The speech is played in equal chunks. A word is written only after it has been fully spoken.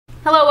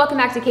Hello, welcome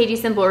back to KG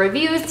Simple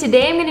Reviews.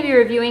 Today I'm going to be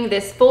reviewing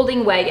this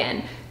folding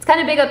wagon. It's kind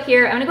of big up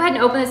here. I'm going to go ahead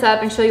and open this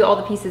up and show you all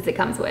the pieces it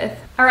comes with.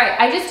 Alright,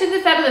 I just took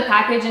this out of the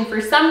package and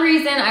for some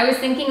reason I was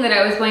thinking that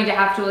I was going to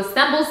have to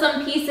assemble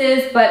some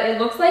pieces, but it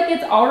looks like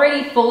it's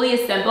already fully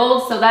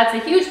assembled, so that's a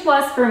huge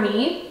plus for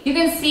me. You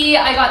can see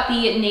I got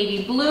the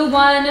navy blue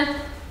one,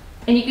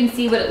 and you can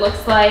see what it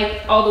looks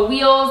like. All the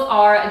wheels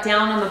are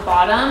down on the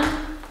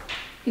bottom.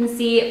 You can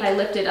see if I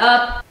lift it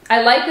up.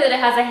 I like that it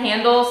has a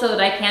handle so that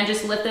I can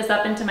just lift this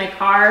up into my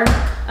car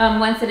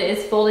once it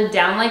is folded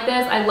down like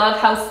this. I love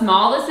how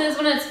small this is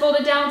when it's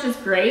folded down, which is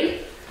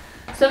great.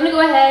 So I'm gonna go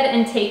ahead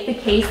and take the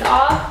case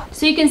off.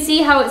 So you can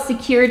see how it's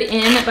secured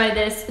in by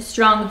this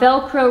strong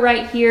Velcro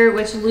right here,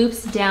 which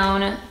loops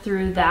down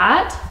through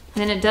that.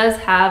 And then it does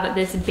have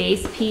this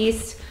base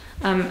piece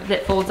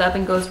that folds up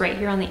and goes right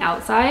here on the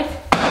outside.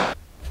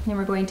 Then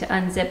we're going to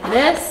unzip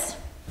this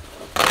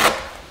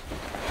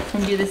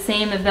and do the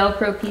same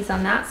Velcro piece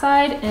on that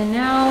side. And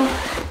now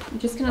I'm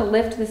just gonna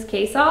lift this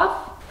case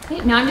off.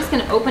 Okay, now I'm just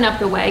gonna open up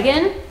the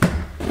wagon.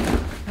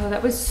 Oh,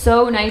 that was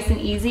so nice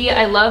and easy.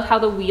 I love how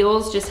the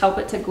wheels just help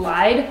it to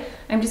glide.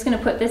 I'm just gonna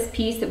put this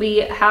piece that we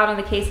had on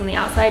the case on the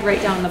outside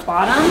right down on the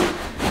bottom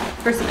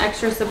for some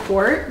extra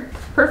support.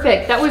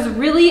 Perfect, that was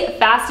really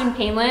fast and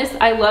painless.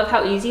 I love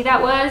how easy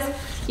that was.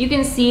 You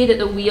can see that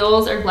the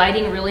wheels are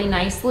gliding really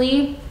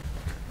nicely.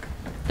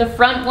 The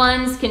front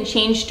ones can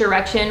change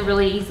direction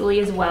really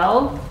easily as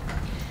well.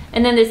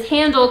 And then this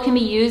handle can be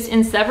used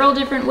in several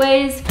different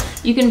ways.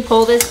 You can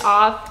pull this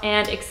off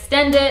and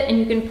extend it, and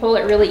you can pull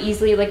it really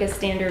easily like a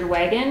standard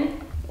wagon.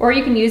 Or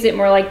you can use it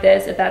more like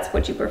this if that's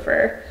what you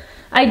prefer.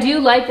 I do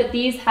like that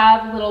these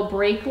have little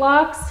brake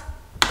locks.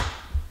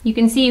 You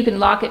can see you can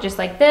lock it just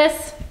like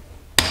this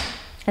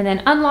and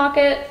then unlock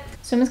it.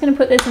 So I'm just gonna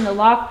put this in the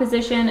lock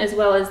position as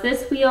well as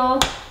this wheel.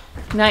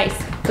 Nice,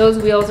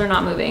 those wheels are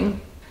not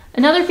moving.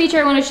 Another feature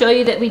I want to show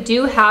you that we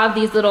do have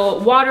these little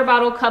water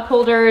bottle cup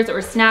holders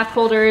or snap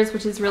holders,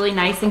 which is really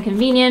nice and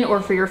convenient, or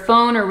for your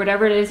phone or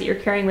whatever it is that you're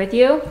carrying with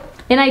you.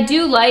 And I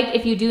do like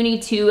if you do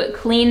need to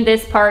clean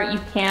this part, you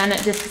can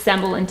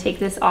disassemble and take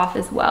this off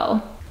as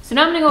well. So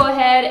now I'm going to go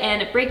ahead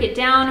and break it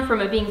down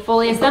from it being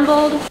fully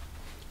assembled.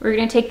 We're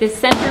going to take this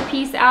center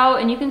piece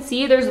out, and you can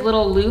see there's a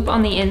little loop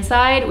on the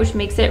inside, which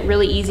makes it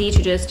really easy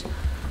to just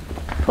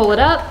pull it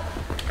up,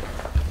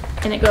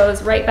 and it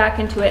goes right back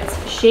into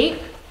its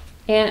shape.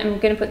 And I'm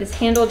gonna put this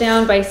handle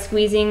down by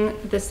squeezing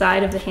the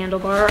side of the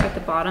handlebar at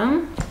the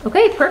bottom.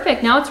 Okay,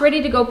 perfect. Now it's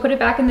ready to go put it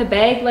back in the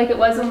bag like it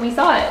was when we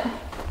saw it.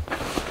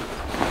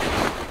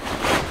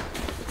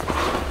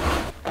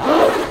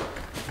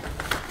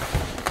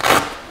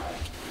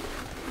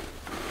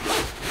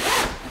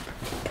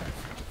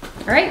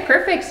 All right,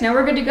 perfect. Now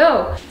we're good to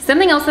go.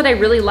 Something else that I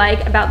really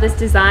like about this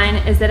design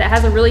is that it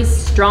has a really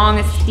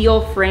strong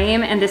steel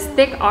frame and this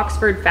thick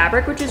Oxford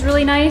fabric, which is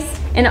really nice.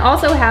 And it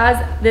also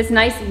has this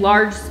nice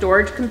large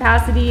storage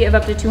capacity of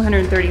up to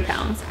 230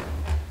 pounds.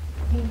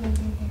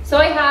 So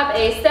I have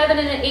a 7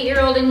 and an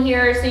 8-year-old in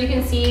here, so you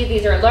can see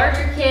these are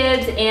larger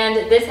kids,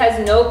 and this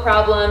has no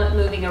problem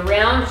moving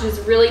around, which is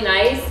really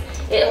nice.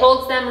 It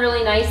holds them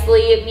really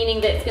nicely,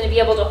 meaning that it's going to be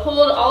able to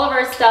hold all of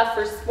our stuff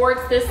for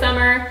sports this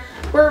summer.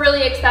 We're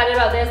really excited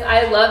about this.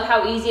 I love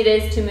how easy it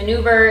is to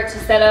maneuver, to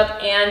set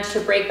up, and to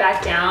break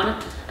back down.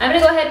 I'm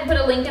going to go ahead and put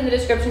a link in the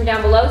description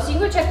down below so you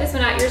can go check this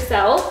one out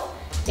yourself.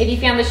 If you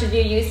found this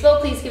review useful,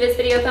 please give this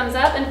video a thumbs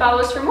up and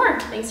follow us for more.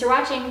 Thanks for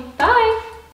watching. Bye!